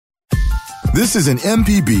This is an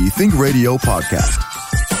MPB Think Radio podcast.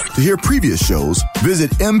 To hear previous shows,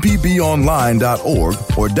 visit mpbonline.org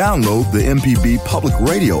or download the MPB Public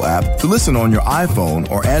Radio app to listen on your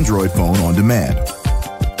iPhone or Android phone on demand.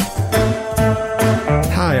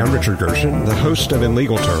 Hi, I'm Richard Gershon, the host of In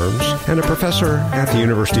Legal Terms and a professor at the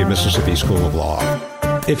University of Mississippi School of Law.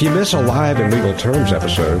 If you miss a live In Legal Terms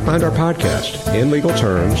episode, find our podcast,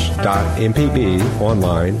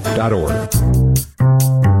 inlegalterms.mpbonline.org.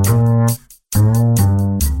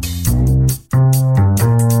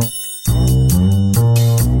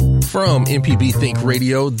 From MPB Think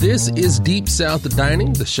Radio, this is Deep South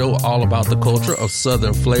Dining, the show all about the culture of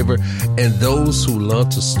Southern flavor and those who love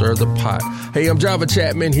to stir the pot. Hey, I'm Java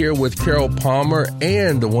Chapman here with Carol Palmer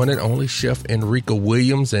and the one and only Chef Enrica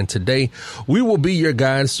Williams. And today we will be your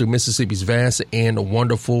guides through Mississippi's vast and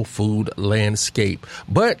wonderful food landscape.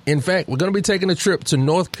 But in fact, we're going to be taking a trip to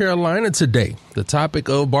North Carolina today. The topic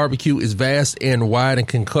of barbecue is vast and wide and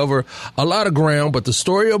can cover a lot of ground, but the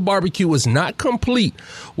story of barbecue is not complete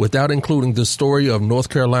without including the story of North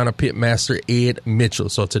Carolina pitmaster Ed Mitchell.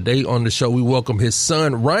 So today on the show, we welcome his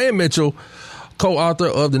son, Ryan Mitchell, co-author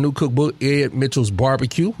of the new cookbook, Ed Mitchell's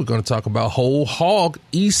Barbecue. We're going to talk about whole hog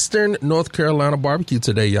Eastern North Carolina barbecue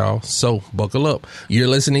today, y'all. So buckle up. You're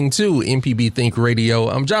listening to MPB Think Radio.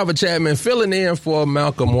 I'm Java Chapman, filling in for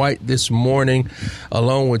Malcolm White this morning,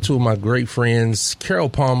 along with two of my great friends, Carol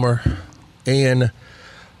Palmer and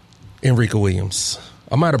Enrica Williams.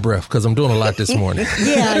 I'm out of breath because I'm doing a lot this morning.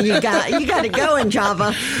 Yeah, you got it going,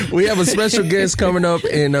 Java. We have a special guest coming up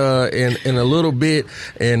in a little bit,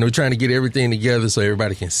 and we're trying to get everything together so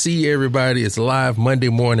everybody can see everybody. It's live Monday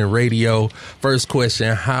morning radio. First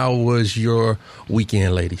question, how was your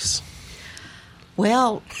weekend, ladies?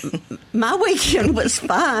 Well, my weekend was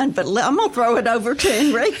fine, but I'm going to throw it over to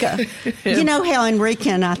Enrica. You know how Enrica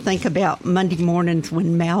and I think about Monday mornings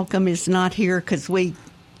when Malcolm is not here because we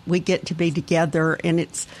get to be together, and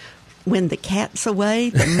it's when the cat's away,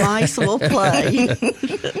 the mice will play.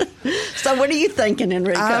 So what are you thinking,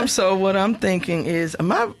 Enrica? So what I'm thinking is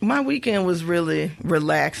my weekend was really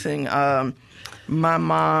relaxing. My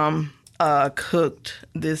mom cooked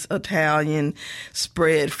this Italian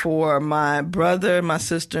spread for my brother, my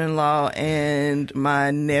sister-in-law, and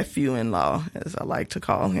my nephew-in-law, as I like to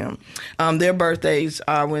call him. Their birthdays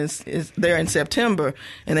are they're in September,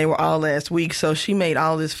 and they were all last week. So she made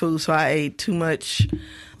all this food, so I ate too much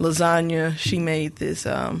lasagna. She made this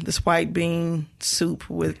white bean soup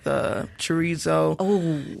with chorizo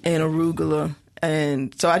and arugula.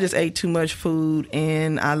 And so I just ate too much food,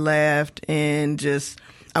 and I laughed and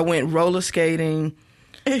I went roller skating.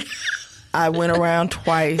 I went around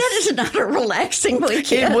twice. That is not a relaxing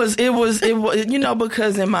weekend. It was,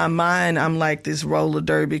 because in my mind, I'm like this roller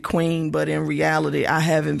derby queen, but in reality, I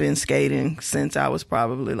haven't been skating since I was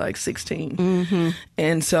probably like 16. Mm-hmm.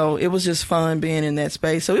 And so it was just fun being in that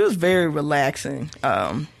space. So it was very relaxing.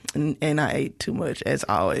 And I ate too much, as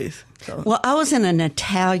always. So. Well, I was in an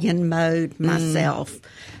Italian mode myself.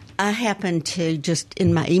 I happened to just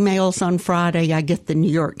in my emails on Friday, I get the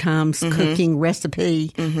New York Times cooking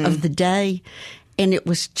recipe of the day, and it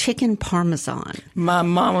was chicken parmesan. My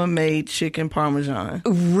mama made chicken parmesan.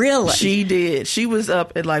 Really? She did. She was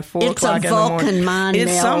up at like 4 o'clock in the morning. It's a Vulcan mind melt.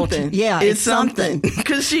 It's something. Yeah, it's something.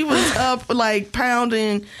 Because she was up like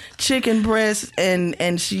pounding chicken breasts,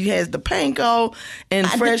 and she has the panko and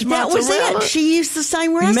fresh mozzarella. That was it. She used the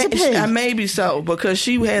same recipe. Maybe so, because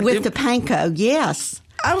she had... With the panko, yes.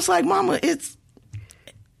 I was like, Mama, it's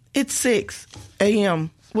 6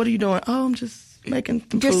 a.m. What are you doing? Oh, I'm just making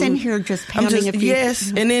some just food. In here, just pounding a few.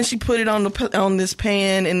 Yes, and then she put it on this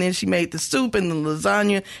pan, and then she made the soup and the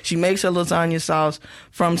lasagna. She makes her lasagna sauce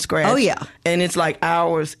from scratch. Oh, yeah. And it's like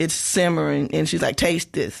hours. It's simmering, and she's like,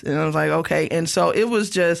 taste this. And I was like, okay. And so it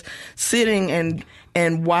was just sitting and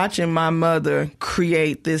watching my mother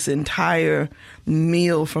create this entire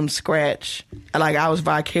meal from scratch. Like I was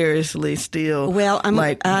vicariously still enjoying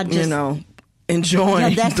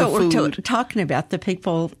that's the what food. We're talking about, the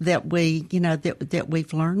people that that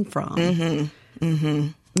we've learned from. Mm-hmm. Mm-hmm.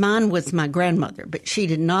 Mine was my grandmother, but she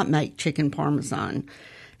did not make chicken parmesan.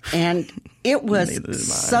 And it was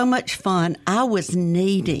so much fun. I was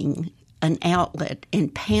needing an outlet,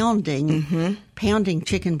 and pounding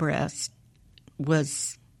chicken breast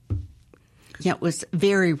was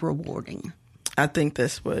very rewarding. I think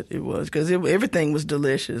that's what it was, because everything was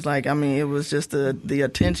delicious. Like, I mean, it was just the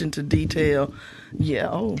attention to detail. Yeah,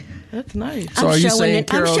 oh, that's nice. So are you saying,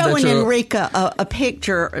 Carol, I'm showing that Enrica a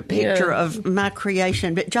picture of my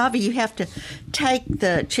creation. But Java, you have to take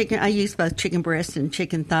the chicken. I use both chicken breasts and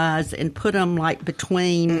chicken thighs and put them like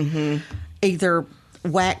between either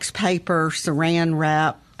wax paper, saran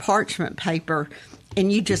wrap, parchment paper,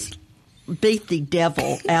 and you just beat the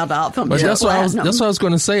devil out of them. But that's what I was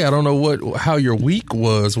going to say. I don't know how your week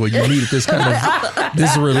was where you needed this kind of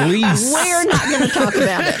this release. We're not going to talk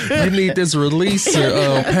about it. You need this release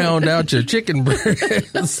to pound out your chicken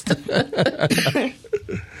breast.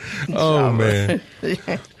 Oh man.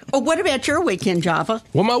 Well, what about your weekend, Java?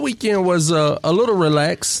 Well, my weekend was a little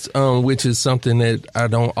relaxed, which is something that I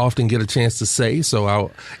don't often get a chance to say. So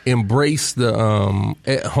I'll embrace the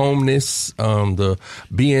at-homeness, the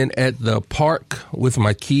being at the park with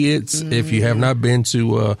my kids. Mm-hmm. If you have not been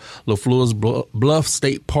to LaFleur's Bluff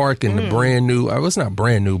State Park and the brand new, it's not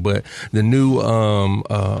brand new, but the new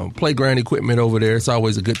playground equipment over there, it's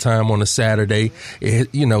always a good time on a Saturday.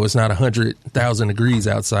 It's not 100,000 degrees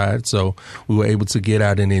outside, so we were able to get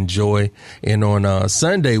out and enjoy. And on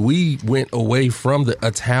Sunday, we went away from the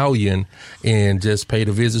Italian and just paid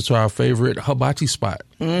a visit to our favorite hibachi spot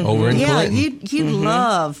over in Clinton. You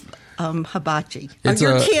love hibachi.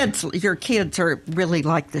 Your kids are really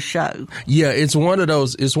like the show. Yeah, it's one of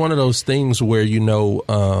those things where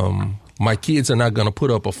my kids are not going to put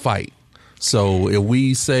up a fight. So if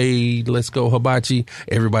we say, let's go hibachi,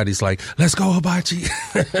 everybody's like, let's go hibachi.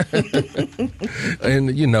 And,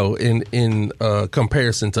 in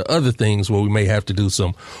comparison to other things where we may have to do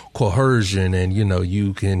some coercion and,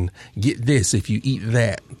 you can get this if you eat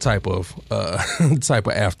that type of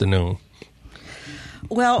afternoon.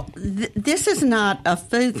 Well, this is not a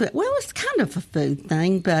food. Well, it's kind of a food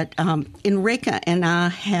thing, but Enrica and I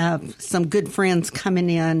have some good friends coming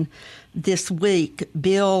in this week.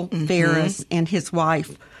 Bill Ferris and his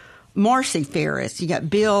wife, Marcy Ferris.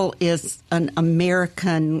 Bill is an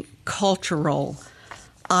American cultural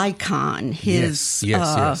icon. His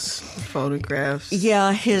photographs.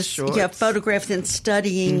 Yeah, his shorts. Photographs and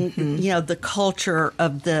studying the culture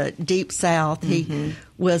of the Deep South. He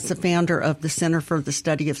was the founder of the Center for the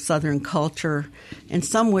Study of Southern Culture, and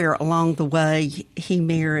somewhere along the way he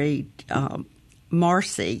married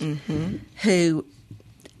Marcy, who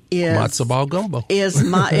is matzo ball gumbo.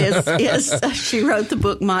 She wrote the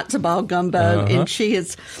book Matzo Ball Gumbo, and she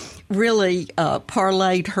has really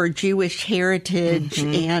parlayed her Jewish heritage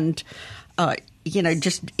and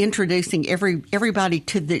just introducing everybody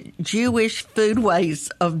to the Jewish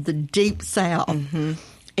foodways of the Deep South.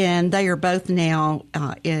 And they are both now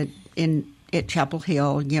at Chapel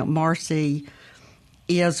Hill. Marcy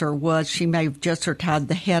is or was, she may have just retired,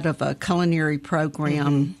 the head of a culinary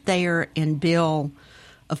program there, and Bill,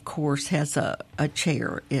 of course, has a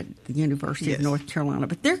chair at the University of North Carolina.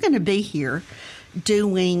 But they're going to be here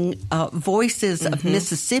doing Voices of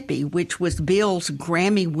Mississippi, which was Bill's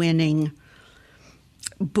Grammy-winning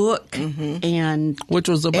book and which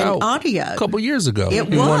was about audio a couple years ago. It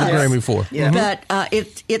he won a Grammy for. But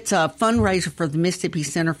it's a fundraiser for the Mississippi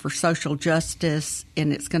Center for Social Justice,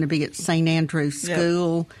 and it's going to be at St. Andrew's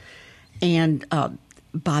School. And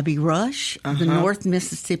Bobby Rush, the North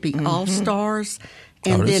Mississippi All-Stars.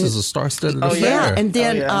 And this is a star-studded affair. Yeah, and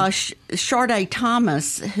then Sade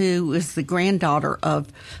Thomas, who is the granddaughter of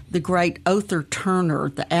the great Other Turner,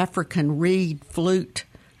 the African reed flute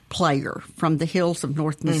player from the hills of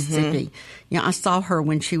North Mississippi. I saw her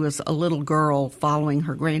when she was a little girl following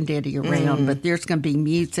her granddaddy around, but there's going to be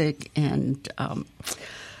music and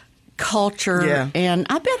culture, and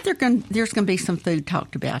I bet there's going to be some food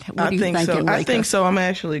talked about. What do you think, Enrica? I think so. I'm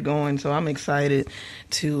actually going, so I'm excited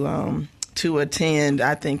to attend.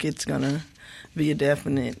 I think it's going to be a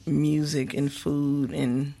definite music and food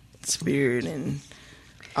and spirit and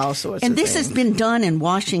all sorts and of this things. has been done in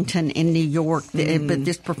Washington and New York, but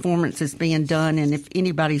this performance is being done, and if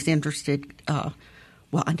anybody's interested, I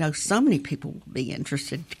know so many people will be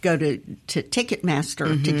interested, to go to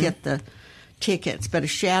Ticketmaster to get the tickets. But a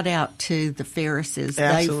shout out to the Ferrises.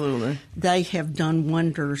 Absolutely. They have done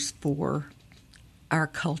wonders for our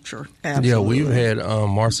culture. Absolutely. Yeah, we've had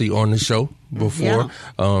Marcy on the show before,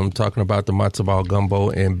 talking about the matzo ball gumbo,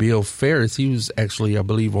 and Bill Ferris, he was actually, I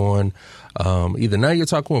believe, on either Now You're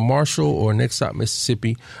Talking with Marshall or Next Stop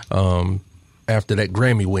Mississippi after that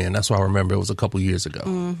Grammy win. That's why I remember it was a couple years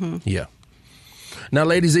ago. Yeah. Now,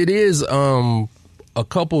 ladies, it is a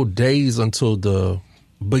couple days until the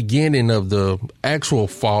beginning of the actual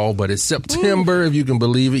fall, but it's September, if you can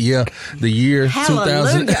believe it. Yeah, the year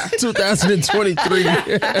 2023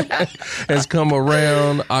 has come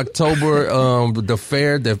around. October, the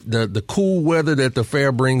fair, the cool weather that the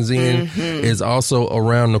fair brings in is also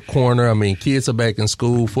around the corner. I mean, kids are back in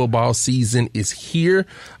school. Football season is here.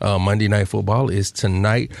 Monday Night Football is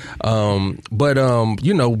tonight. But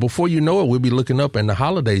before you know it, we'll be looking up and the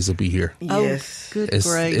holidays will be here. Yes. Good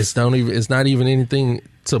grace. It's not even anything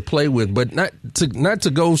to play with. But not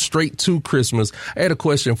to go straight to Christmas, I had a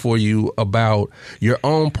question for you about your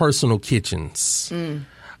own personal kitchens.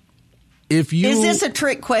 Is this a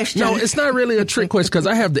trick question? No, it's not really a trick question because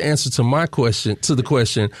I have the answer to the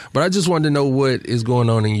question, but I just wanted to know what is going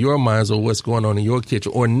on in your minds or what's going on in your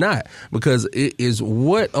kitchen or not, because it is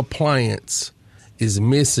what appliance is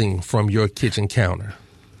missing from your kitchen counter.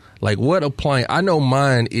 Like what appliance? I know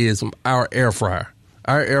mine is our air fryer.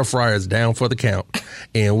 Our air fryer is down for the count,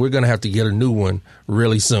 and we're going to have to get a new one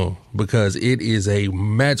really soon because it is a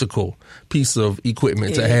magical piece of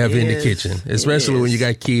equipment to have in the kitchen, especially when you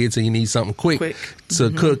got kids and you need something quick. To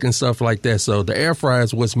cook and stuff like that. So the air fryer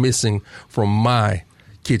is what's missing from my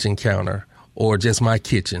kitchen counter or just my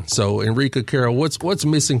kitchen. So Enrica, Carol, what's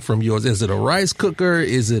missing from yours? Is it a rice cooker?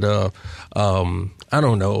 Is it a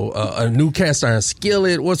new cast iron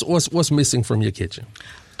skillet? What's missing from your kitchen?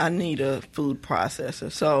 I need a food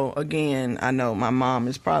processor. So again, I know my mom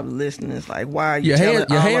is probably listening. It's like, why are you telling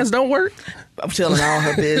your hands don't work? I'm telling all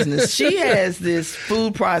her business. She has this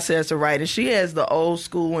food processor, right? And she has the old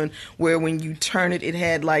school one where when you turn it, it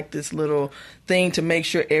had like this little thing to make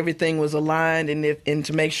sure everything was aligned and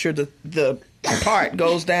to make sure the part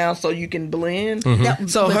goes down so you can blend.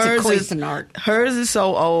 So hers is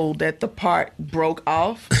so old that the part broke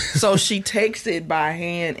off. So she takes it by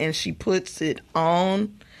hand and she puts it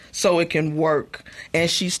on so it can work. And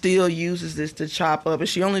she still uses this to chop up. And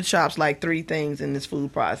she only chops like 3 things in this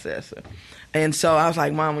food processor. And so I was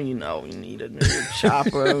like, Mama, you need a new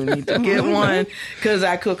chopper. We need to get one. Because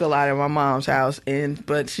I cook a lot at my mom's house.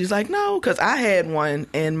 But she's like, no, because I had one.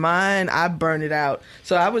 And mine, I burned it out.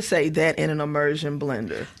 So I would say that in an immersion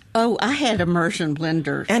blender. Oh, I had immersion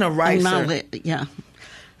blender. And a ricer. Yeah.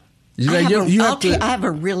 I have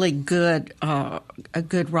a really good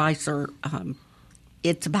ricer.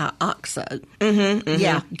 It's about OXO.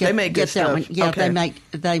 Yeah, they make good stuff. One. Yeah, okay.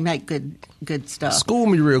 they make good stuff. School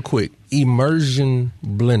me real quick. Immersion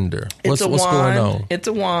blender. What's going on? It's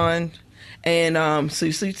a wand. And so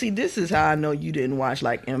see, this is how I know you didn't watch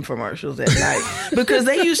like infomercials at night, because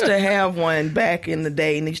they used to have one back in the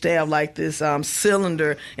day, and they used to have like this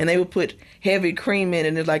cylinder, and they would put heavy cream in it,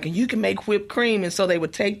 and it's like, and you can make whipped cream. And so they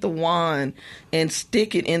would take the wand and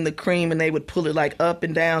stick it in the cream, and they would pull it like up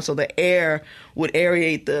and down so the air would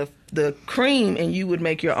aerate the cream, and you would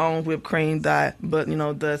make your own whipped cream. But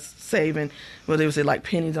thus saving, well, they would say like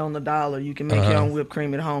pennies on the dollar. You can make your own whipped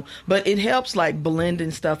cream at home, but it helps like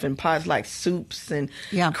blending stuff in pots like soups and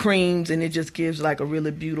creams, and it just gives like a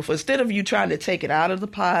really beautiful. Instead of you trying to take it out of the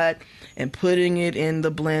pot and putting it in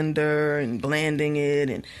the blender and blending it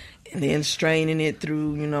and then straining it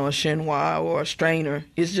through, a chinois or a strainer.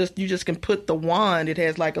 It's just, you just can put the wand. It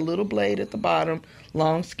has like a little blade at the bottom,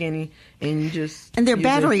 long, skinny, and you just... And they're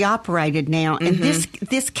battery operated now. And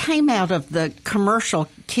this came out of the commercial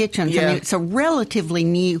kitchens. Yeah. I mean, it's a relatively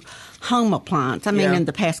new home appliance. I mean, in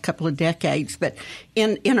the past couple of decades. But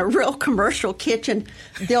in a real commercial kitchen,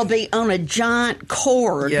 they'll be on a giant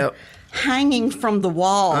cord. Yep. Hanging from the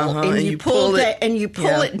wall, and you pull it, and you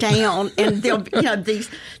pull it down, and they'll,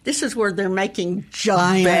 this is where they're making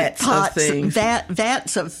giant pots,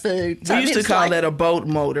 vats of food. We used to call that a boat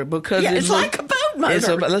motor because it's like a boat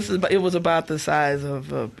motor. It was about the size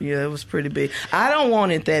of, it was pretty big. I don't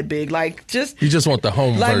want it that big. You just want the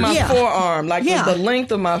home version. Like my forearm, the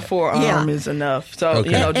length of my forearm is enough. So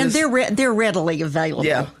and they're readily available.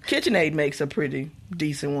 Yeah, KitchenAid makes a pretty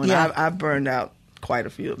decent one. Yeah. I've burned out quite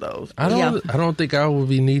a few of those. I don't think I will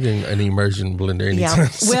be needing an immersion blender anytime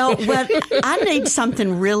soon. Well, I need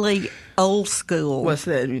something really old school. What's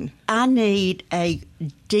that mean? I need a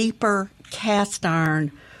deeper cast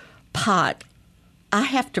iron pot. I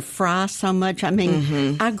have to fry so much. I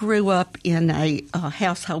mean, I grew up in a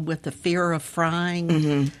household with the fear of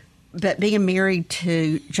frying, but being married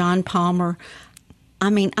to John Palmer, I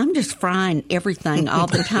mean, I'm just frying everything all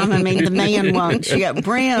the time. I mean, the man wants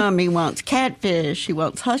brim, he wants catfish, he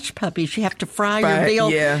wants hush puppies. You have to fry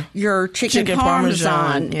your chicken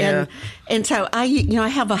parmesan. And so I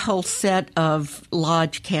have a whole set of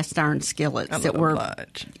Lodge cast iron skillets that were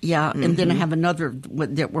Lodge. And then I have another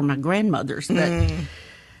that were my grandmother's. But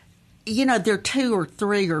they're 2 or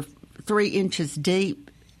 3 inches deep,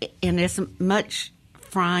 and as much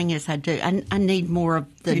frying as I do. I need more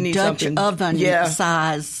of the Dutch oven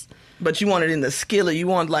size. But you want it in the skillet. You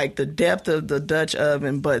want like the depth of the Dutch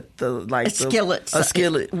oven, but a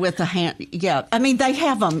skillet with a hand. Yeah, I mean they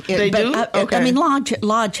have them. They do. Okay. I mean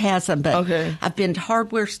Lodge has them, but I've been to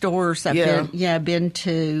hardware stores. I've been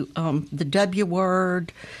to the W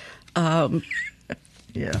Word.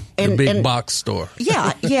 Yeah. The big box store.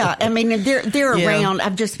 Yeah. I mean, they're Yeah. around.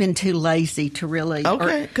 I've just been too lazy to really.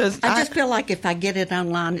 Okay, 'cause I just feel like if I get it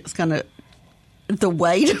online, it's going to the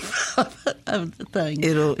weight of the thing.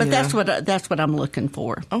 But that's what I'm looking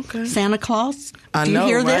for. Okay. Santa Claus. I Do you know,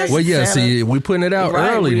 hear right? this? Well, yeah, Santa. see, we're putting it out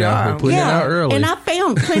Right, early we now. are. We're putting it out early. And I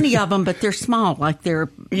found plenty of them, but they're small. Like they're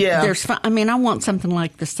I mean, I want something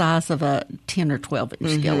like the size of a 10 or 12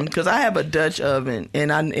 inch skillet. Because I have a Dutch oven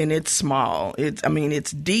and it's small.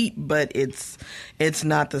 It's deep, but it's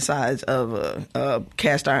not the size of a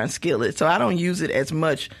cast iron skillet. So I don't use it as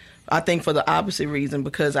much. I think for the opposite reason,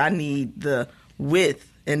 because I need the width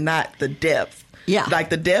and not the depth. Yeah. Like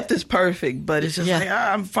the depth is perfect, but it's just like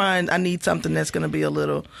I'm fine. I need something that's going to be a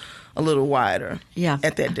little wider. Yeah.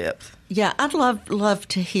 At that depth. Yeah, I'd love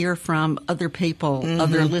to hear from other people,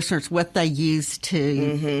 other listeners, what they used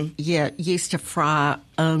to fry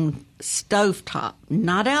on stovetop,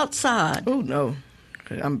 not outside. Oh no.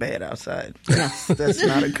 I'm bad outside. Yes, that's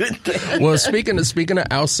not a good thing. Well, speaking of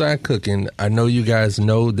outside cooking, I know you guys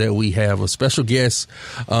know that we have a special guest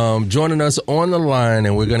joining us on the line,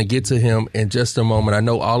 and we're going to get to him in just a moment. I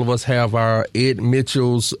know all of us have our Ed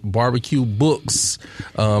Mitchell's barbecue books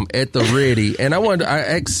at the ready, and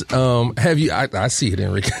I see it,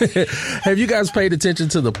 Enrique. Have you guys paid attention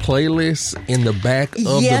to the playlist in the back of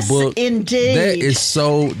the book? Yes, indeed.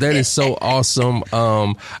 That is so awesome.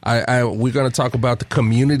 We're going to talk about the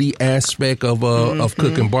community aspect of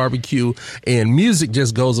cooking barbecue, and music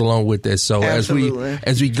just goes along with that. So Absolutely.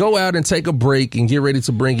 as we go out and take a break and get ready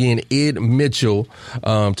to bring in Ed Mitchell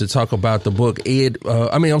to talk about the book,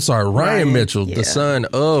 Ryan Mitchell, the son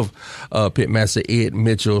of Pitmaster Ed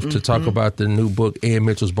Mitchell, to talk about the new book, Ed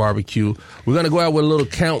Mitchell's Barbecue. We're going to go out with a little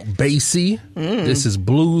Count Basie. This is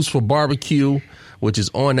Blues for Barbecue, which is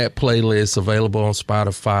on that playlist, available on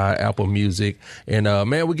Spotify, Apple Music. And,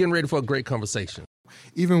 man, we're getting ready for a great conversation.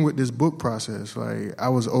 Even with this book process, like I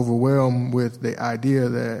was overwhelmed with the idea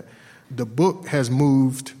that the book has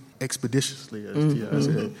moved expeditiously, as Tia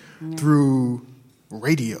said, through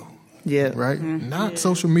radio. Yeah. Right? Not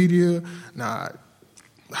social media, not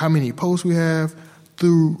how many posts we have,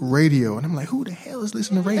 through radio. And I'm like, who the hell is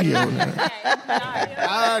listening to radio now?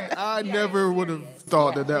 I never would have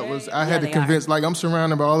thought that was, I had to convince, like I'm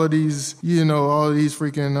surrounded by all of these,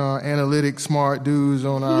 freaking analytic smart dudes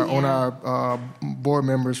on our board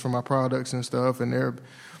members for my products and stuff. And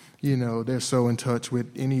they're so in touch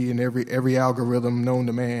with any and every algorithm known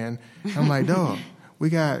to man. I'm like, dog, we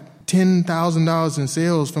got $10,000 in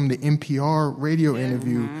sales from the NPR radio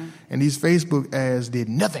interview, and these Facebook ads did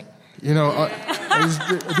nothing.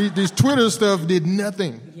 These Twitter stuff did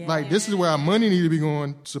nothing. Yeah. Like, this is where our money need to be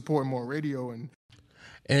going to support more radio.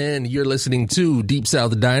 And you're listening to Deep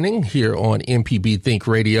South Dining here on MPB Think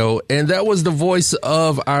Radio. And that was the voice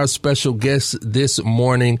of our special guest this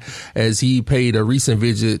morning as he paid a recent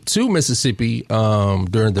visit to Mississippi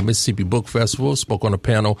during the Mississippi Book Festival, spoke on a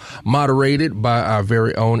panel moderated by our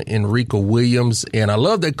very own Enrique Williams. And I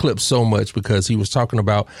love that clip so much because he was talking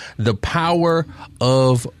about the power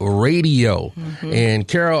of radio. And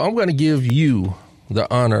Carol, I'm going to give you the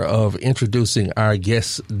honor of introducing our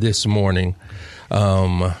guest this morning.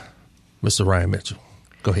 Mr. Ryan Mitchell,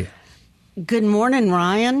 go ahead. Good morning,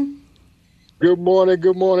 Ryan. Good morning,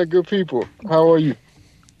 good people. How are you?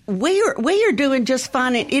 We are doing just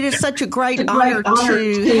fine. It is such a great honor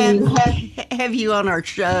to have you on our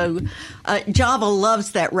show. Java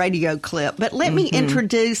loves that radio clip. But let me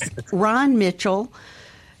introduce Ryan Mitchell,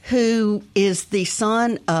 who is the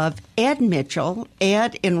son of Ed Mitchell.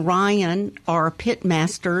 Ed and Ryan are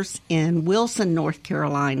pitmasters in Wilson, North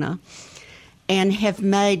Carolina, and have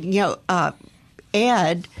made,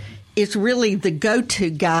 Ed is really the go-to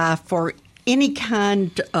guy for any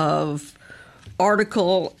kind of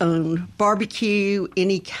article on barbecue,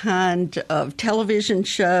 any kind of television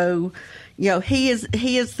show. He is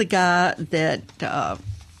the guy that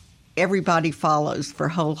everybody follows for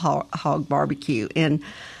Whole Hog Barbecue. And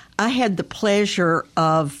I had the pleasure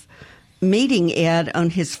of meeting Ed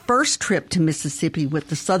on his first trip to Mississippi with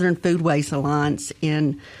the Southern Foodways Alliance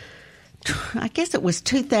in, I guess it was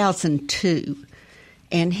 2002,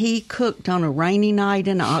 and he cooked on a rainy night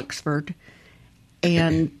in Oxford,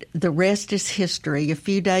 and the rest is history. A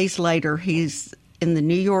few days later, he's in the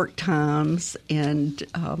New York Times, and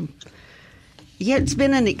it's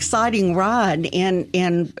been an exciting ride.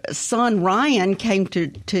 And son Ryan came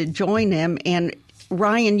to join him, and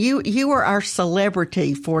Ryan, you are our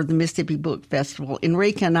celebrity for the Mississippi Book Festival.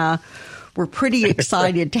 Enrique and I were pretty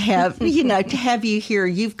excited to have you here.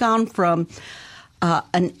 You've gone from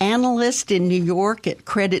an analyst in New York at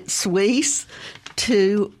Credit Suisse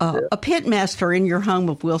to a pitmaster in your home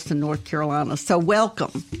of Wilson, North Carolina. So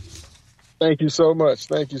welcome. Thank you so much.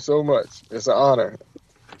 Thank you so much. It's an honor.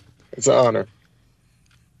 It's an honor.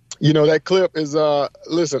 You know, that clip is,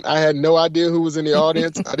 listen, I had no idea who was in the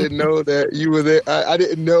audience. I didn't know that you were there. I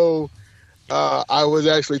didn't know I was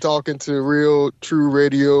actually talking to real, true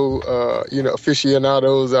radio,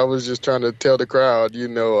 aficionados. I was just trying to tell the crowd,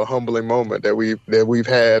 a humbling moment that we've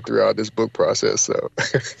had throughout this book process. So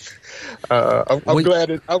I'm glad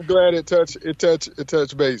it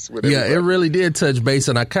touched base with everybody. Yeah, it really did touch base,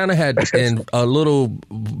 and I kind of had in a little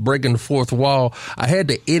breaking the fourth wall. I had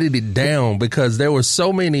to edit it down because there were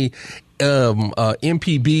so many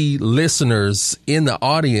MPB listeners in the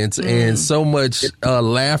audience and so much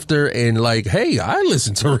laughter and like, hey, I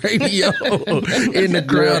listen to radio in the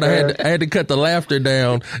crowd. I had to cut the laughter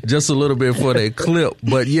down just a little bit for that clip.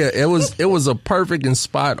 But yeah, it was a perfect and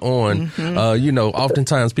spot on.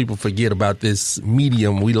 Oftentimes people forget about this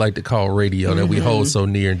medium we like to call radio that we hold so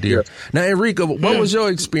near and dear. Yeah. Now, Enrica, what was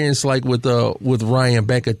your experience like with Ryan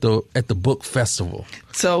back at the book festival?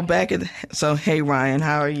 So hey Ryan,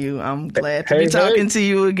 how are you? I'm glad to be talking to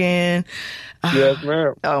you again. Yes,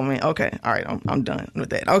 ma'am. Oh man, okay, all right, I'm done with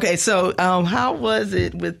that. Okay, so how was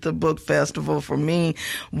it with the book festival? For me,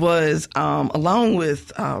 was along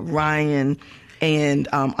with Ryan and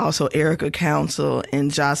also Erica Council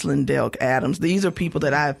and Jocelyn Delk Adams. These are people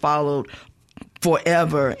that I have followed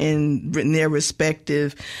forever in their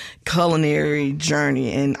respective culinary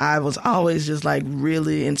journey, and I was always just like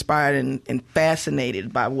really inspired and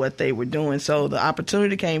fascinated by what they were doing. So the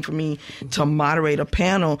opportunity came for me to moderate a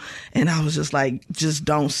panel, and I was just like, just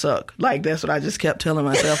don't suck. Like, that's what I just kept telling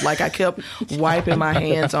myself. Like, I kept wiping my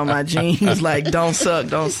hands on my jeans like, don't suck,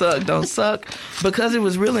 don't suck, don't suck, because it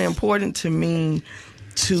was really important to me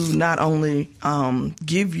to not only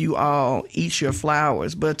give you all each your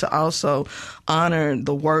flowers, but to also honor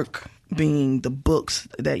the work, being the books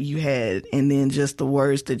that you had, and then just the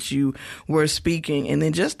words that you were speaking, and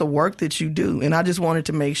then just the work that you do. And I just wanted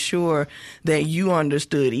to make sure that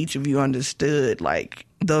each of you understood, like,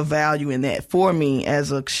 the value in that for me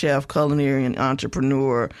as a chef, culinary,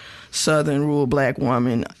 entrepreneur, Southern rural Black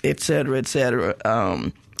woman, et cetera,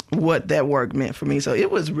 what that work meant for me. So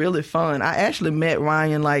it was really fun. I actually met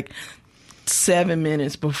Ryan like 7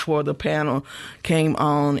 minutes before the panel came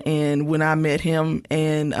on, and when I met him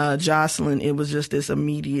and Jocelyn, it was just this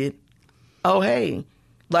immediate, oh hey,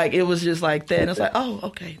 like it was just like that. And it's like, oh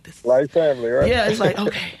okay, this like family, right? Yeah, it's like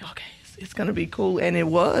okay, it's gonna be cool, and it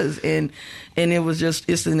was, and it was just,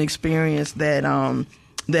 it's an experience that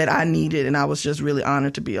that I needed, and I was just really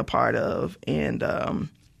honored to be a part of, and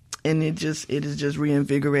it has just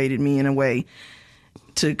reinvigorated me in a way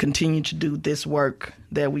to continue to do this work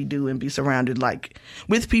that we do and be surrounded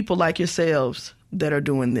with people like yourselves that are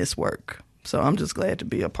doing this work. So I'm just glad to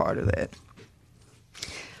be a part of that.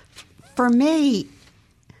 For me,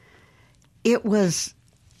 it was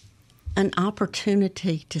an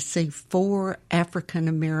opportunity to see 4 African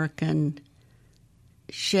American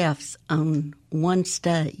chefs on one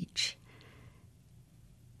stage.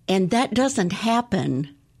 And that doesn't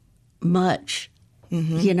happen much,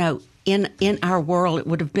 in our world. It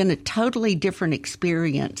would have been a totally different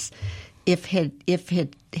experience if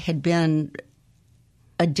it had been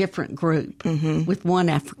a different group with one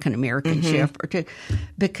African American chef or two,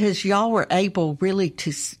 because y'all were able really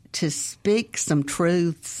to speak some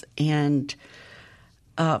truths, and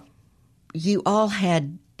you all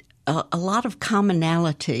had a lot of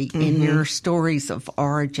commonality in your stories of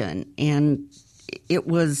origin, and it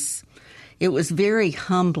was very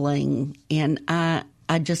humbling, and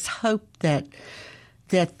I just hope that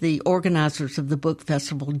the organizers of the book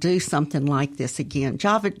festival do something like this again.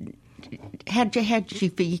 Java,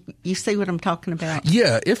 you see what I'm talking about?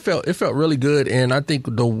 Yeah, it felt really good, and I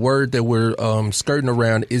think the word that we're skirting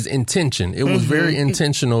around is intention. It was very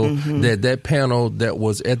intentional that panel that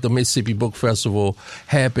was at the Mississippi Book Festival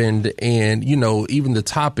happened, and even the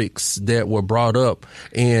topics that were brought up,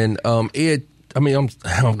 and I'm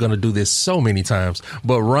going to do this so many times,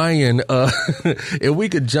 but Ryan, if we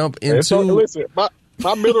could jump into... Listen,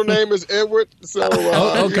 my middle name is Edward, so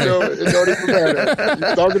okay. It don't even matter.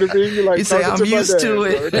 You're talking to me, you're like, you say I'm used to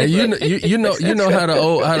it. And you know how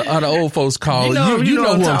the old folks call. You know who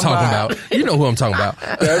I'm talking about. You know who I'm talking about.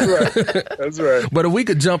 That's right. But if we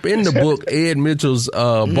could jump in the book, Ed Mitchell's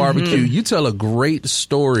Barbecue, you tell a great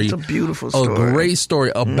story. It's a beautiful story. A great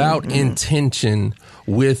story about intention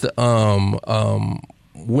with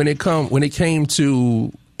when it came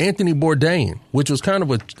to Anthony Bourdain, which was kind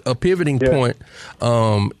of a pivoting point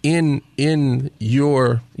in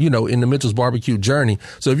your, in the Mitchell's Barbecue journey.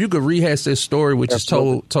 So if you could rehash this story, which is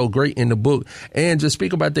told great in the book, and just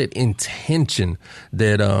speak about that intention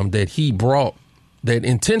that he brought, that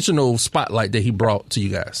intentional spotlight that he brought to you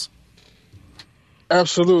guys.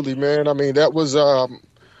 Absolutely, man. I mean, that was, for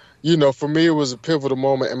me, it was a pivotal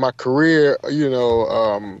moment in my career,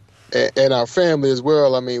 and our family as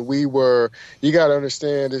well. I mean, you got to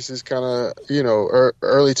understand, this is kind of,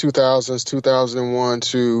 early 2000s, 2001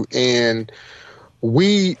 too, and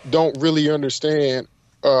we don't really understand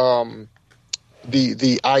the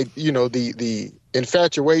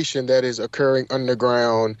infatuation that is occurring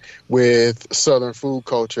underground with Southern food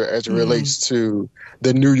culture as it relates to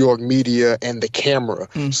the New York media and the camera.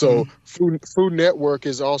 So Food Network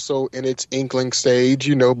is also in its inkling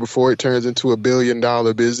stage, before it turns into $1 billion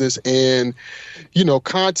business. And,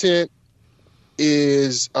 content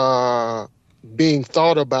is being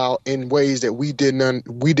thought about in ways that we didn't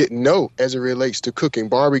know as it relates to cooking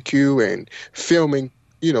barbecue and filming,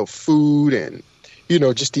 food, and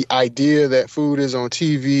just the idea that food is on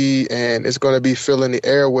TV and it's going to be filling the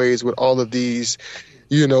airways with all of these,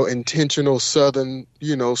 intentional Southern,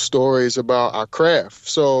 stories about our craft.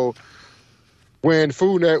 So when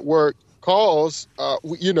Food Network calls,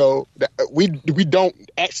 we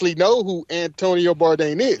don't actually know who Antonio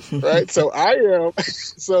Bourdain is, right?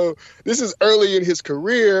 So this is early in his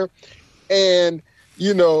career, and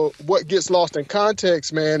what gets lost in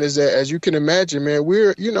context, man, is that, as you can imagine, man,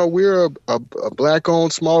 we're a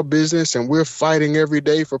Black-owned small business, and we're fighting every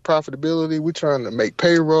day for profitability. We're trying to make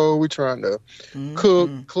payroll. We're trying to cook,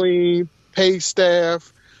 clean, pay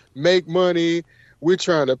staff, make money. We're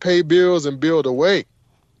trying to pay bills and build a way.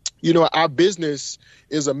 Our business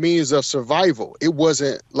is a means of survival. It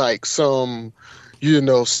wasn't like some,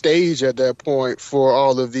 stage at that point for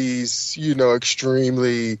all of these,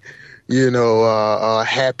 extremely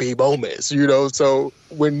happy moments, So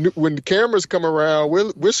when the cameras come around,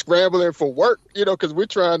 we're scrambling for work, because we're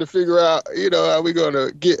trying to figure out, how we going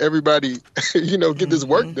to get everybody, get this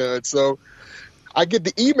work done. So I get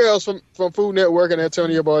the emails from Food Network and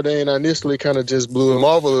Antonio Bourdain. I initially kind of just blew him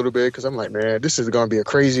off a little bit, because I'm like, man, this is going to be a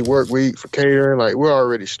crazy work week for catering. Like, we're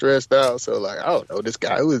already stressed out. So, like, I don't know this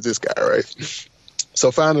guy. Who is this guy, right?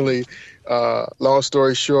 So finally, long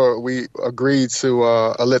story short, we agreed to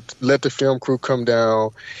let the film crew come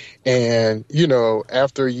down. And,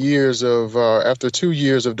 after 2 years of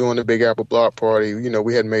doing the Big Apple Block Party,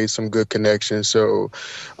 we had made some good connections. So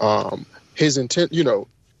his intent,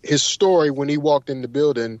 his story, when he walked in the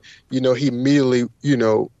building, he immediately,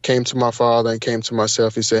 came to my father and came to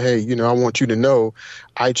myself. He said, hey, I want you to know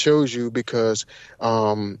I chose you because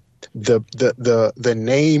the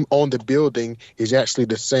name on the building is actually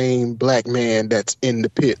the same Black man that's in the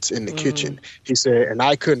pits in the kitchen. He said, and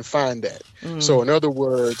I couldn't find that. So in other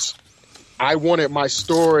words, I wanted my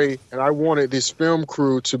story and I wanted this film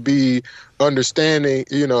crew to be understanding,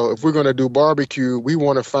 if we're going to do barbecue, we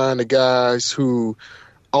want to find the guys who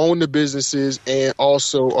own the businesses and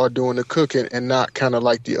also are doing the cooking, and not kind of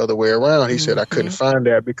like the other way around. He said, I couldn't find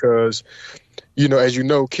that because, as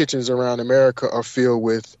kitchens around America are filled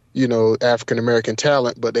with, African-American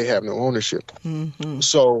talent, but they have no ownership.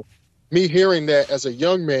 So me hearing that as a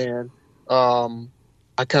young man,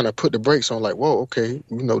 I kind of put the brakes on, like, whoa, okay,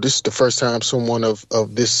 this is the first time someone of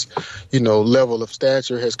this, level of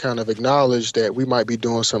stature has kind of acknowledged that we might be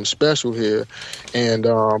doing something special here. And,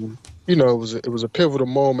 it was a pivotal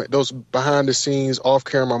moment. Those behind the scenes, off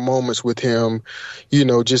camera moments with him,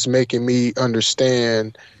 just making me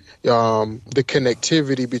understand the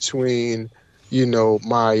connectivity between,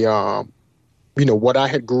 my, what I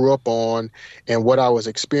had grew up on and what I was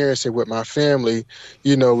experiencing with my family,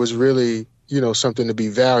 was really, something to be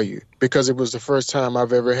valued, because it was the first time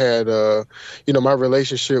I've ever had, my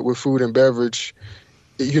relationship with food and beverage,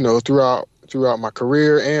 throughout my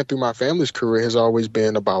career and through my family's career has always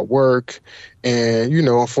been about work and,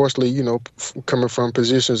 unfortunately, coming from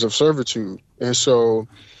positions of servitude. And so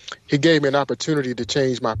he gave me an opportunity to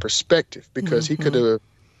change my perspective, because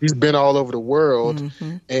he's been all over the world,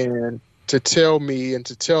 and to tell me and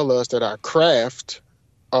to tell us that our craft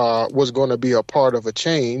was going to be a part of a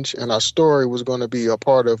change, and our story was going to be a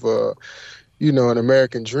part of an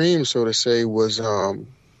American dream, so to say, was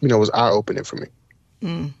eye-opening for me.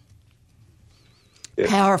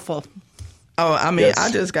 Powerful. Oh, I mean, yes.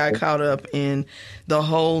 I just got caught up in the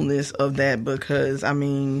wholeness of that, because, I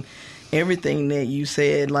mean, everything that you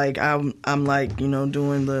said, like, I'm like,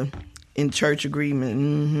 doing the in church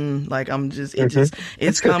agreement. Like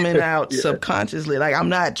it's coming out subconsciously. Like I'm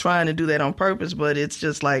not trying to do that on purpose, but it's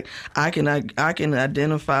just like I can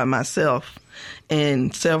identify myself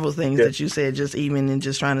in several things that you said, just even in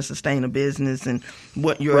just trying to sustain a business and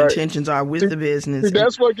what your intentions are with the business.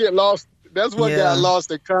 That's what get lost. That's what got lost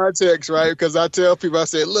in context, right? Because I tell people, I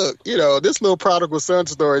said, look, this little prodigal son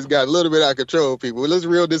story's got a little bit out of control, people. Let's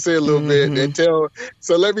reel this in a little bit and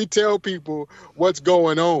so let me tell people what's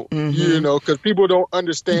going on, because people don't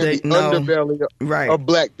understand the underbelly of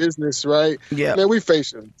black business, right? Yeah. Man, we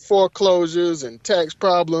facing foreclosures and tax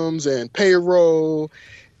problems and payroll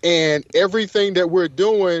and everything that we're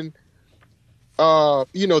doing.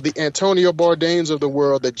 The Antonio Bourdains of the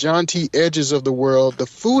world, the John T. Edges of the world, the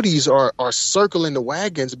foodies are circling the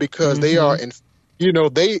wagons because they are,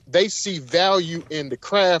 they see value in the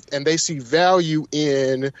craft and they see value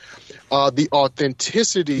in the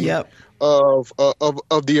authenticity of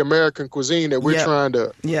the American cuisine that we're trying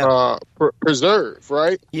to preserve,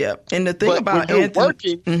 right? Yeah, and the thing about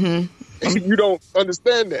Anthony, you don't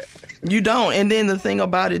understand that. You don't. And then the thing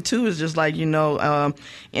about it, too, is just like, Anthony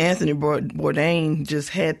Bourdain just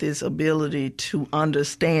had this ability to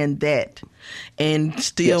understand that and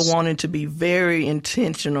still wanted to be very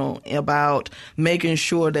intentional about making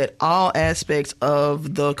sure that all aspects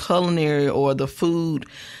of the culinary or the food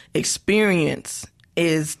experience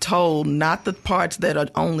is told, not the parts that are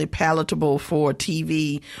only palatable for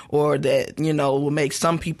TV or that, will make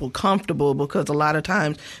some people comfortable, because a lot of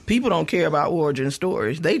times people don't care about origin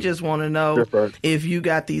stories. They just want to know if you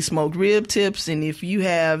got these smoked rib tips and if you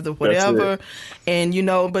have the whatever. And,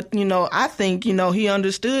 I think, he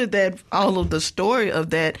understood that all of the story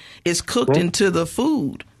of that is cooked into the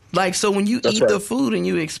food. Like, so when you eat the food and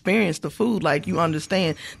you experience the food, like, you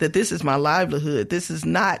understand that this is my livelihood. This is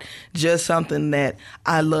not just something that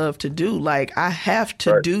I love to do. Like, I have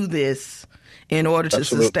to do this in order to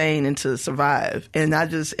sustain and to survive. And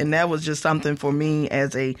that was just something for me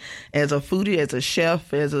as a foodie, as a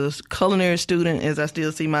chef, as a culinary student, as I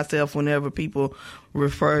still see myself whenever people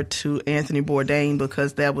refer to Anthony Bourdain,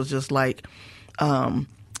 because that was just like,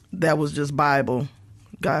 that was just Bible.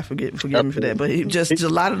 God forgive me for that, but just a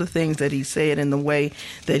lot of the things that he said and the way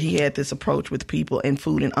that he had this approach with people and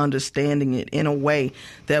food and understanding it in a way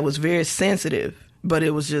that was very sensitive, but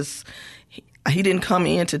it was just, he didn't come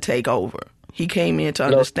in to take over. He came in to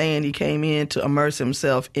understand. He came in to immerse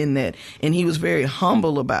himself in that, and he was very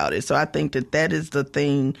humble about it. So I think that is the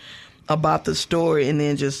thing about the story, and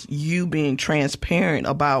then just you being transparent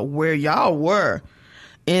about where y'all were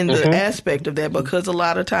in the aspect of that, because a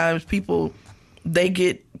lot of times people, they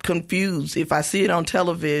get confused. If I see it on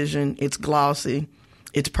television, it's glossy,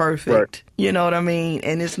 it's perfect. Right. You know what I mean?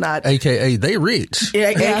 And it's not. AKA they rich. Yeah,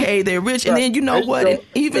 AKA they're rich. And then you know what? And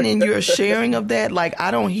even in your sharing of that, like, I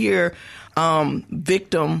don't hear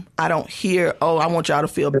victim. I don't hear, I want y'all to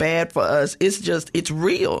feel bad for us. It's just, it's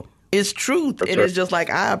real. It's truth. And it's just like,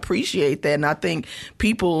 I appreciate that. And I think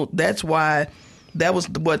people, that's why that was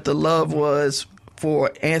what the love was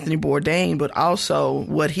for Anthony Bourdain, but also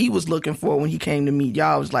what he was looking for when he came to meet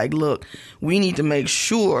y'all was like, look, we need to make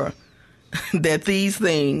sure that these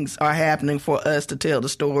things are happening for us to tell the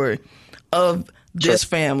story of this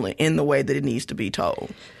family in the way that it needs to be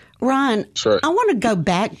told. Ryan, I want to go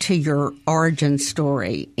back to your origin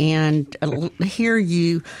story and hear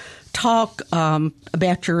you talk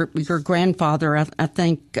about your grandfather. I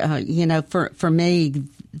think, for me,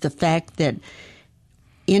 the fact that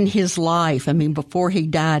in his life, before he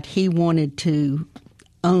died, he wanted to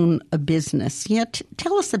own a business.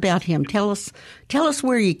 Tell us about him. Tell us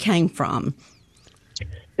where you came from.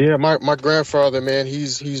 Yeah, my grandfather, man,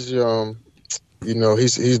 he's the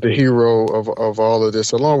hero of all of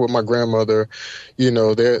this, along with my grandmother.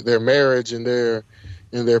 Their marriage and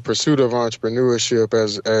their pursuit of entrepreneurship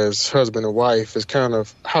as husband and wife is kind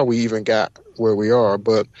of how we even got where we are.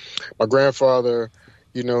 But my grandfather,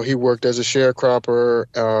 he worked as a sharecropper,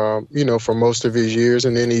 for most of his years,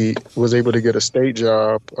 and then he was able to get a state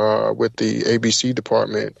job with the ABC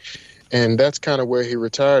department, and that's kind of where he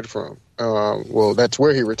retired from. That's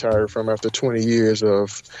where he retired from after 20 years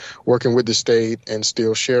of working with the state and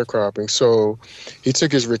still sharecropping. So he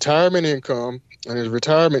took his retirement income and his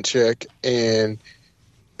retirement check and,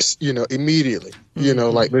 immediately,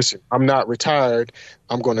 like, listen, I'm not retired.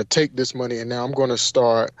 I'm going to take this money and now I'm going to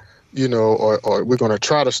start, or we're going to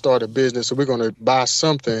try to start a business, or we're going to buy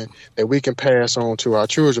something that we can pass on to our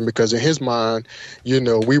children, because in his mind,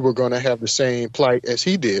 we were going to have the same plight as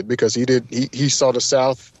he did, because he saw the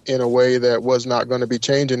South in a way that was not going to be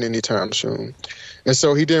changing anytime soon. And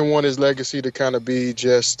so he didn't want his legacy to kind of be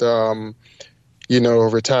just,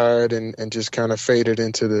 retired and just kind of faded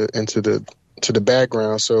into the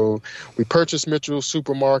background. So we purchased Mitchell's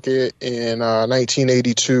Supermarket in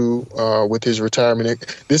 1982 with his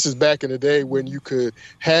retirement. This is back in the day when you could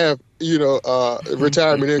have,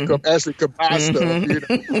 retirement income, actually could buy stuff.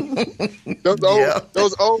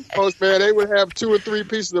 Those old folks, man, they would have 2 or 3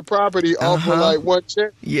 pieces of property off of like one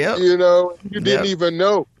check. Yep. You didn't even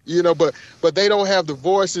know. But they don't have the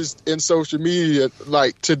voices in social media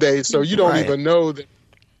like today, so you don't even know that.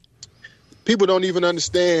 People don't even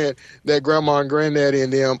understand that grandma and granddaddy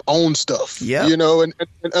and them own stuff, and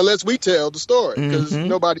unless we tell the story, because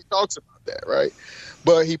nobody talks about that, right?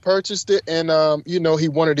 But he purchased it, and he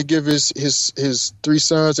wanted to give his 3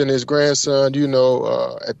 sons and his grandson, at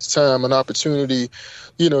the time, an opportunity,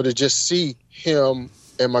 to just see him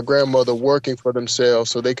and my grandmother working for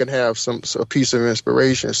themselves, so they can have a piece of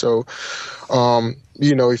inspiration. So,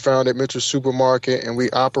 he founded Mitchell's Supermarket, and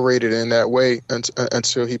we operated in that way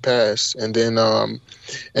until he passed. And then,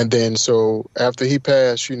 so after he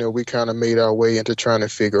passed, we kind of made our way into trying to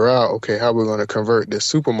figure out, okay, how we're going to convert this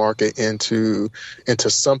supermarket into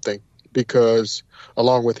something, because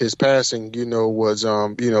along with his passing, was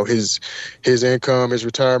his income, his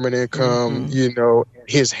retirement income,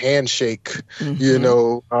 his handshake,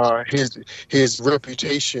 his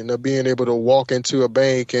reputation of being able to walk into a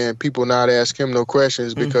bank and people not ask him no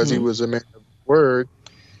questions because he was a man of word,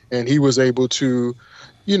 and he was able to,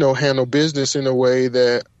 handle business in a way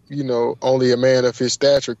that only a man of his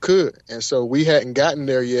stature could. And so we hadn't gotten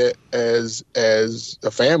there yet as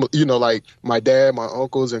a family, like my dad, my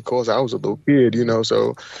uncles, and of course I was a little kid,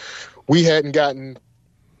 so we hadn't gotten,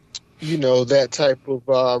 that type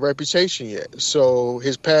of reputation yet. So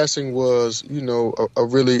his passing was, a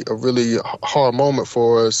really hard moment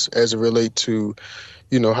for us as it relates to,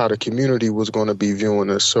 how the community was going to be viewing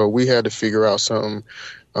us. So we had to figure out something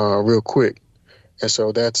real quick. And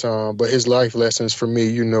so that's but his life lessons for me,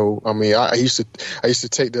 I used to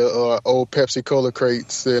take the old Pepsi Cola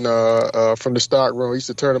crates and from the stock room. I used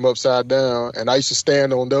to turn them upside down, and I used to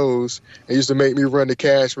stand on those. It used to make me run the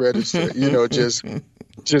cash register,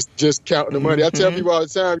 just counting the money. I tell people all the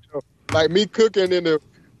time, like me cooking in the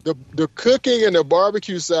cooking and the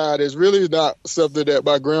barbecue side is really not something that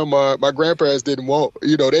my grandparents didn't want.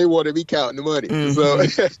 They wanted me counting the money. So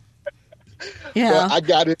yeah, I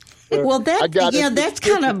got it. Well, that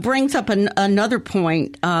kind of brings up another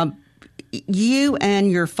point. You and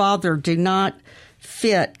your father do not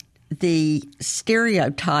fit the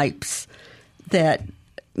stereotypes that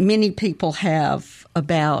many people have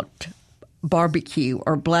about barbecue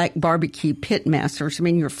or black barbecue pitmasters. I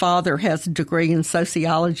mean, your father has a degree in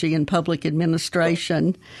sociology and public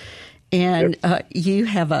administration, and you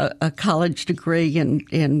have a college degree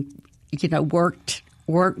and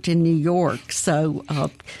worked in New York. So,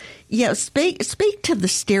 speak to the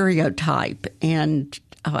stereotype and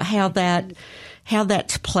how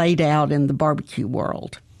that's played out in the barbecue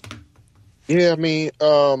world. Yeah, I mean,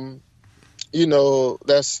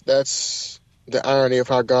 that's the irony of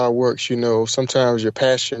how God works. Sometimes your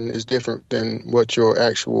passion is different than what your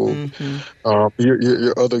actual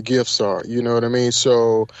your other gifts are. You know what I mean?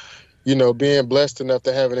 So, being blessed enough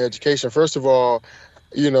to have an education. First of all,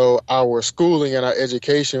 our schooling and our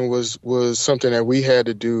education was something that we had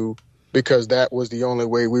to do because that was the only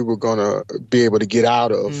way we were going to be able to get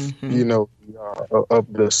out of, of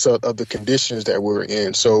the conditions that we were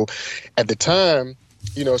in. So at the time,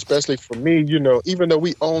 especially for me, even though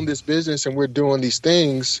we own this business and we're doing these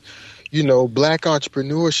things, black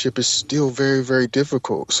entrepreneurship is still very, very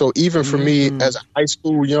difficult. So even for me as a high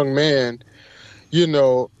school young man,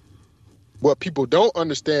 what people don't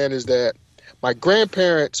understand is that my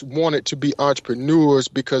grandparents wanted to be entrepreneurs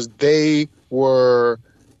because they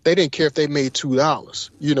didn't care if they made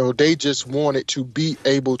 $2. They just wanted to be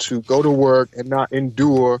able to go to work and not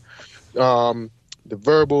endure the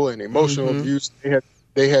verbal and emotional abuse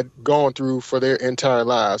they had gone through for their entire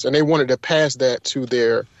lives, and they wanted to pass that to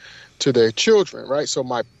their children, right? So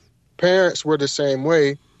my parents were the same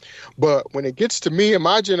way. But when it gets to me and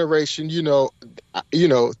my generation,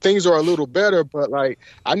 things are a little better, but like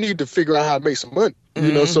I need to figure out how to make some money,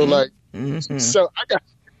 so like, so I got,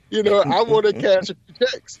 I want to cash a few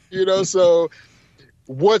checks, so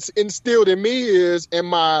what's instilled in me is,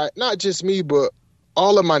 not just me, but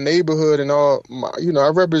all of my neighborhood and all my, I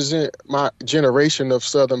represent my generation of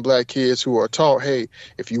Southern black kids who are taught, hey,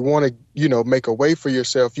 if you want to, make a way for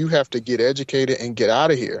yourself, you have to get educated and get out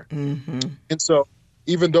of here. And so,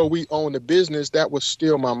 even though we own the business, that was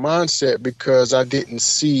still my mindset because I didn't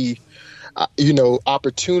see,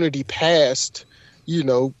 opportunity past,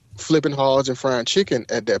 flipping hogs and frying chicken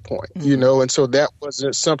at that point, you know, and so that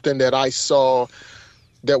wasn't something that I saw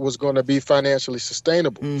that was going to be financially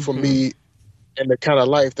sustainable for me and the kind of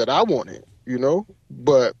life that I wanted, you know.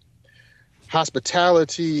 But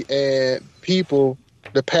hospitality and people,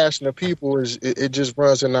 the passion of people, it just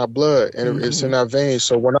runs in our blood and it's in our veins.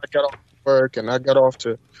 So when I got off work and I got off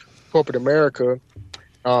to corporate America,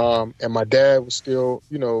 and my dad was still,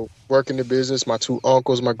 you know, working the business. My two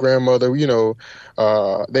uncles, my grandmother, you know,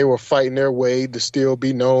 they were fighting their way to still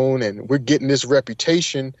be known, and we're getting this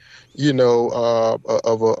reputation, you know,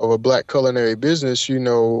 of a black culinary business. You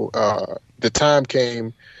know, the time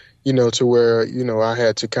came, you know, to where, you know, I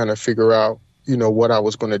had to kind of figure out, you know, what I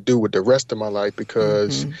was going to do with the rest of my life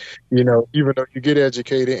because, you know, even though you get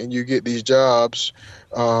educated and you get these jobs,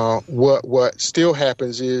 what still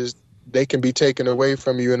happens is they can be taken away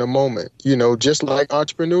from you in a moment, you know, just like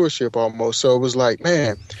entrepreneurship almost. So it was like,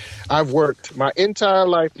 man, I've worked my entire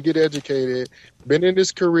life to get educated, been in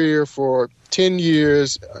this career for 10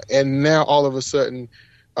 years, and now all of a sudden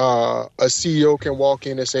a CEO can walk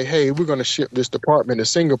in and say, hey, we're going to ship this department to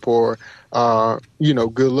Singapore, you know,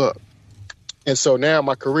 good luck. And so now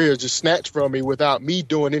my career is just snatched from me without me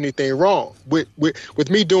doing anything wrong, with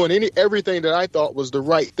me doing everything that I thought was the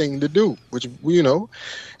right thing to do, which, you know.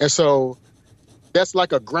 And so that's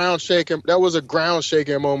like that was a ground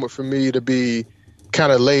shaking moment for me to be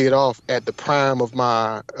kind of laid off at the prime of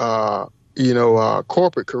my,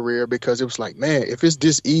 corporate career, because it was like, man, if it's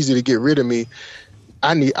this easy to get rid of me,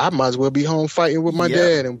 I might as well be home fighting with my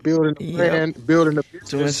dad and building a brand, building a business.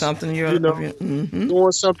 Doing something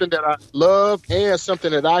doing something that I love and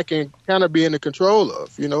something that I can kind of be in the control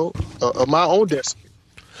of, you know, of my own destiny.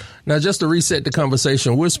 Now, just to reset the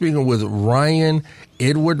conversation, we're speaking with Ryan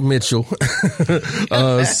Edward Mitchell,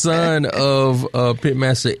 son of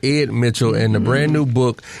Pitmaster Ed Mitchell, and the brand new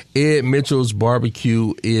book, Ed Mitchell's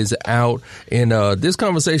Barbecue, is out. And this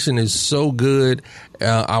conversation is so good.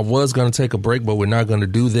 I was going to take a break, but we're not going to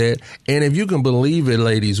do that. And if you can believe it,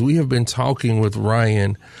 ladies, we have been talking with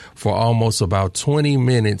Ryan for almost about 20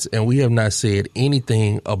 minutes, and we have not said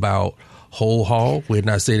anything about whole hog. We've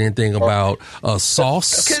not said anything about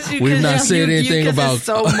sauce. We've not said anything about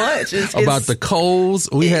so much about the coals.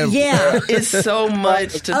 It's so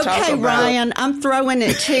much to talk about. Okay, Ryan, I'm throwing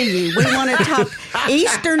it to you. We want to talk.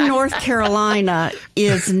 Eastern North Carolina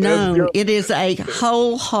is known. It is a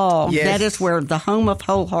whole hog. Yes. That is where the home of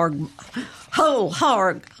whole hog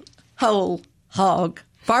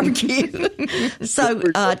barbecue. So,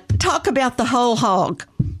 talk about the whole hog.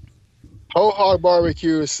 Whole hog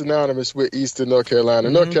barbecue is synonymous with Eastern North Carolina,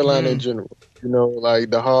 North Carolina in general. You know, like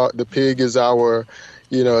the pig is our,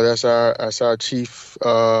 you know, that's our chief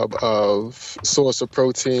source of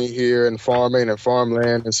protein here in farming and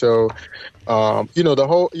farmland. And so,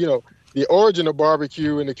 the origin of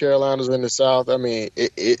barbecue in the Carolinas and the South, I mean,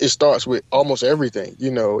 it starts with almost everything,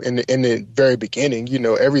 you know, in the very beginning, you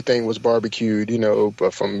know, everything was barbecued, you know,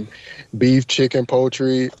 but from beef, chicken,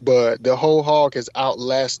 poultry, but the whole hog has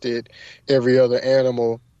outlasted every other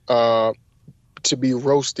animal to be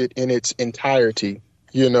roasted in its entirety,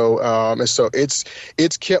 you know, and so it's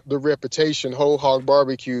kept the reputation. Whole hog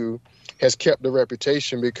barbecue has kept the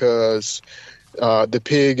reputation because the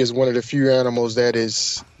pig is one of the few animals that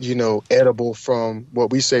is, you know, edible from what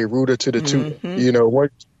we say rooter to the tooth. You know,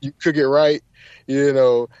 once you cook it right, you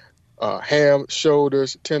know, ham,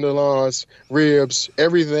 shoulders, tenderloins, ribs,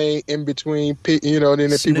 everything in between. You know,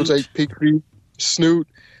 then if people say pig feet, snoot,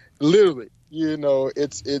 literally, you know,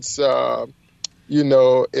 it's a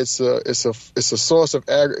source of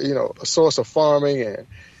a source of farming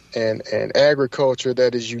and agriculture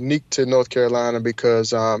that is unique to North Carolina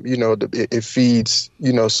because it feeds,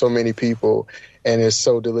 you know, so many people, and it's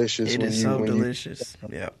so delicious. It is so delicious.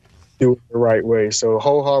 Yeah. Do it the right way. So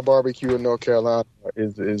whole hog barbecue in North Carolina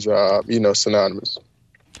is synonymous.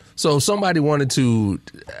 So if somebody wanted to,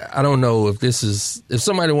 I don't know if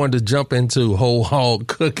somebody wanted to jump into whole hog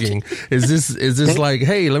cooking, is this like,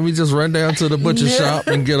 hey, let me just run down to the butcher shop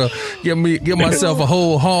and get myself a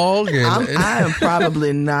whole hog? I am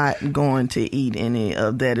probably not going to eat any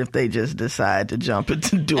of that if they just decide to jump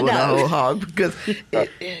into doing a whole hog, because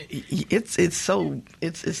it's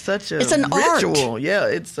such a ritual. Art. Yeah,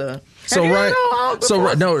 it's a. I'm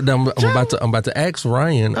about to ask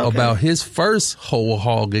Ryan about his first whole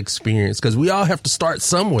hog experience, because we all have to start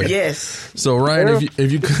somewhere. Yes. So Ryan,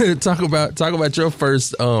 if you could talk about your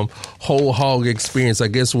first whole hog experience, I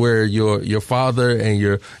guess where your father and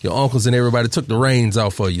your uncles and everybody took the reins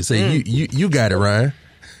off of you. So you got it, Ryan.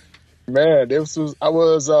 Man,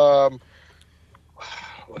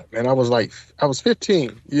 man, I was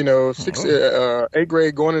 15, you know, 8th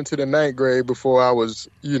grade going into the 9th grade before I was,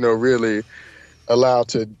 you know, really allowed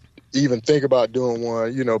to even think about doing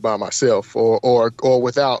one, you know, by myself or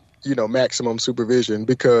without, you know, maximum supervision,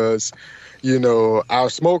 because, you know, our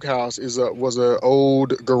smokehouse was an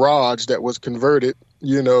old garage that was converted,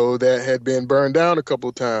 you know, that had been burned down a couple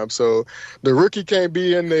of times. So the rookie can't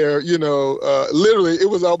be in there, you know, literally, it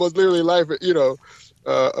was almost literally life, you know,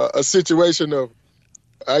 a situation of,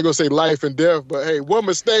 I ain't gonna say life and death, but hey, one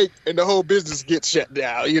mistake and the whole business gets shut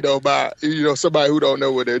down, you know, by, you know, somebody who don't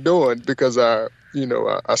know what they're doing, because our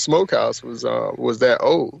smokehouse was that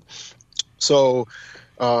old. So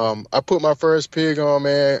I put my first pig on,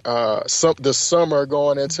 man, the summer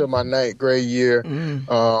going into my 9th grade year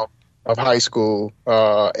of high school,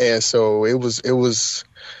 and so it was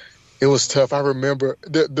tough. I remember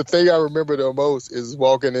the thing I remember the most is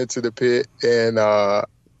walking into the pit and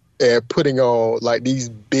putting on like these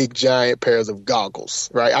big giant pairs of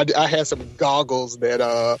goggles, right? I had some goggles that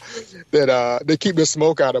they keep the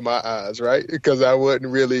smoke out of my eyes, right? Because I wasn't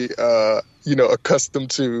really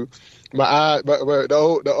accustomed to my eyes. But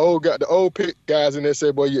the old pit guys in there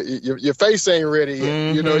said, "Boy, your face ain't ready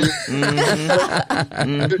yet. You know, you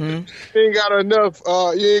ain't got enough.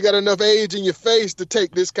 You ain't got enough age in your face to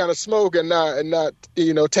take this kind of smoke and not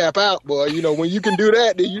you know, tap out, boy. You know, when you can do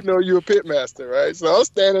that, then you know you're a pit master, right?" So I was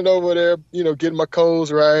standing over there, you know, getting my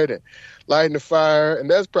coals right and lighting the fire,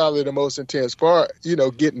 and that's probably the most intense part, you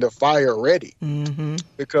know, getting the fire ready,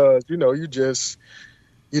 because you know you just,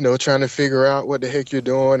 you know, trying to figure out what the heck you're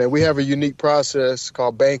doing. And we have a unique process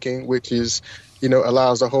called banking, which is, you know,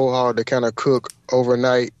 allows the whole hog to kind of cook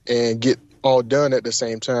overnight and get all done at the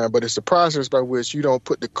same time. But it's the process by which you don't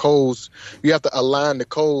put the coals, you have to align the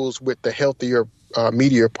coals with the healthier,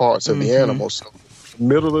 meatier parts of the animal. So the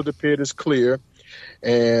middle of the pit is clear.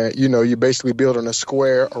 And, you know, you're basically building a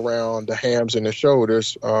square around the hams and the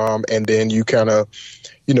shoulders. And then you kind of,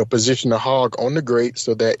 you know, position the hog on the grate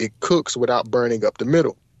so that it cooks without burning up the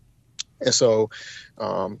middle. And so,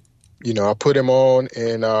 you know, I put him on,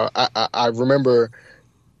 and I remember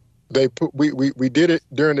we did it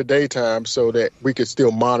during the daytime so that we could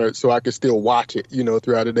still monitor, so I could still watch it, you know,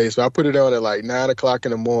 throughout the day. So I put it on at like 9 o'clock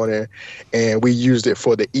in the morning, and we used it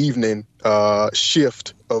for the evening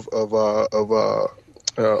shift of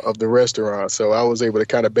the restaurant. So I was able to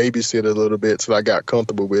kind of babysit a little bit till I got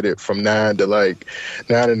comfortable with it, from 9 in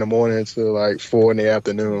the morning to like 4 in the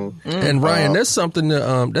afternoon. And Ryan, that's something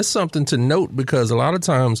to note, because a lot of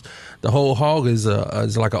times the whole hog is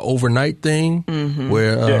like an overnight thing,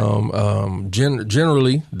 where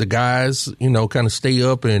generally the guys, you know, kind of stay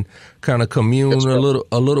up and kind of commune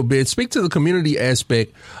a little bit. Speak to the community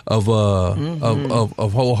aspect of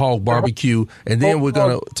whole hog barbecue, and then we're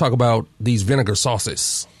gonna talk about these vinegar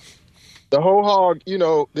sauces. The whole hog, you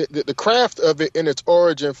know, the craft of it in its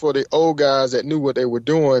origin for the old guys that knew what they were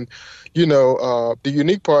doing, you know, the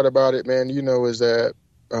unique part about it, man, you know, is that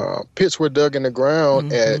pits were dug in the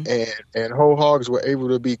ground, and whole hogs were able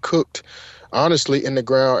to be cooked, honestly, in the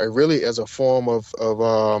ground, and really as a form of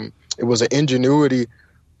it was an ingenuity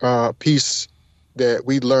piece that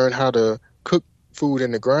we learned how to cook food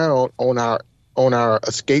in the ground on our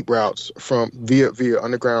escape routes via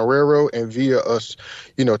Underground Railroad, and via us,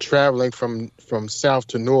 you know, traveling from south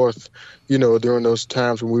to north, you know, during those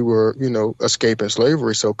times when we were, you know, escaping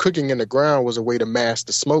slavery. So cooking in the ground was a way to mask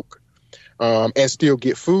the smoke, and still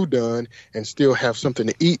get food done and still have something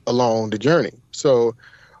to eat along the journey. So,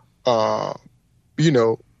 you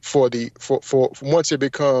know, for once it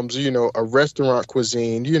becomes, you know, a restaurant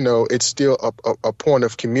cuisine, you know, it's still a point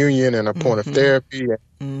of communion and a point of therapy.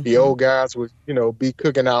 The old guys would, you know, be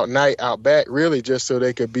cooking out back, really just so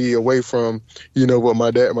they could be away from, you know, what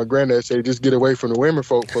my granddad said, just get away from the women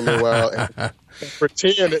folk for a little while and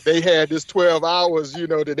pretend that they had this 12 hours, you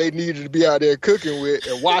know, that they needed to be out there cooking with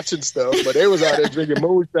and watching stuff, but they was out there drinking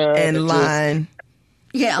moonshine and lying.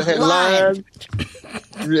 Lying.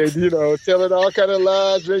 You know, telling all kind of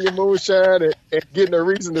lies, drinking moonshine, and getting a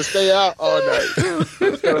reason to stay out all night.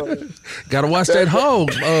 Gotta watch that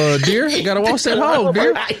hog, dear. Gotta watch that hog,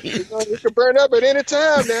 dear. You know, it can burn up at any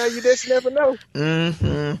time now. You just never know.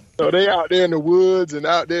 So they out there in the woods and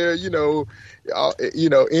out there, you know,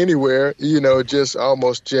 anywhere, you know, just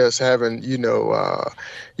having, you know,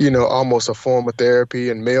 almost a form of therapy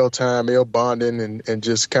and meal bonding, and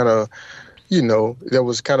just kind of, you know, that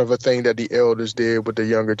was kind of a thing that the elders did with the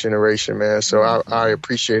younger generation, man. So I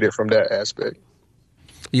appreciate it from that aspect.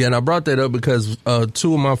 Yeah, and I brought that up because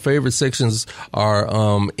two of my favorite sections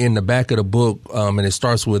are in the back of the book, and it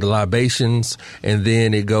starts with libations, and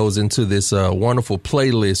then it goes into this wonderful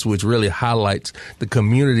playlist, which really highlights the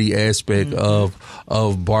community aspect of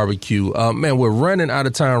barbecue. Man, we're running out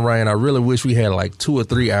of time, Ryan. I really wish we had like 2 or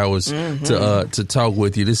 3 hours to talk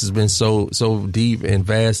with you. This has been so deep and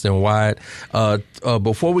vast and wide.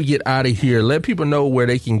 Before we get out of here, let people know where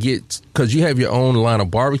they can get, because you have your own line of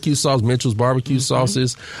barbecue sauce, Mitchell's Barbecue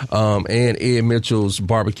Sauces, and Ed Mitchell's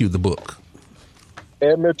Barbecue the Book.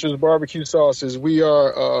 Ed Mitchell's Barbecue Sauces. We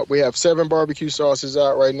have 7 barbecue sauces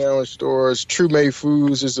out right now in stores. True Made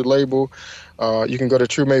Foods is the label. You can go to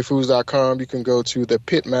truemadefoods.com. You can go to the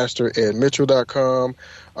Pitmaster at Mitchell.com.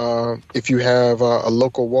 If you have a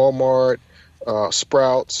local Walmart,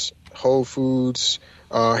 Sprouts, Whole Foods,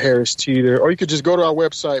 Harris Teeter, or you could just go to our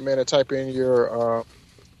website, man, and type in your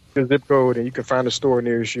zip code, and you can find a store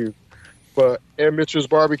nearest you. But Ed Mitchell's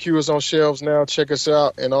Barbecue is on shelves now. Check us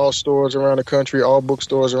out in all stores around the country, all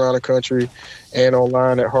bookstores around the country, and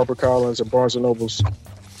online at HarperCollins and Barnes & Nobles.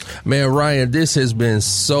 Man, Ryan, this has been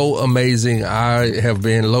so amazing. I have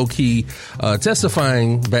been low-key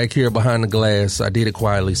testifying back here behind the glass. I did it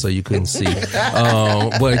quietly so you couldn't see.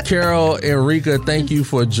 But Carol and Rika, thank you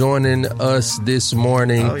for joining us this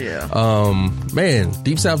morning. Oh, yeah. Man,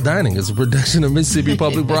 Deep South Dining is a production of Mississippi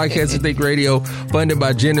Public Broadcasting Think Radio, funded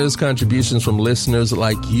by generous contributions from listeners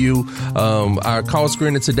like you. Our call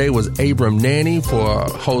screener today was Abram Nanny for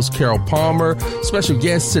host Carol Palmer. Special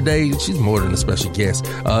guest today, she's more than a special guest,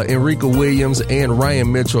 Enrica Williams and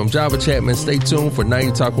Ryan Mitchell. I'm Java Chapman. Stay tuned for Now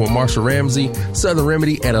You Talking with Marsha Ramsey, Southern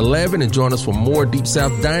Remedy at 11, and join us for more Deep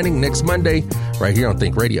South Dining next Monday right here on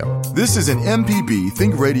Think Radio. This is an MPB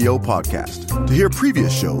Think Radio podcast. To hear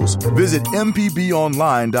previous shows, visit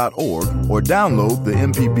mpbonline.org or download the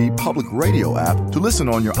MPB Public Radio app to listen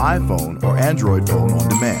on your iPhone or Android phone on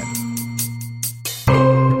demand.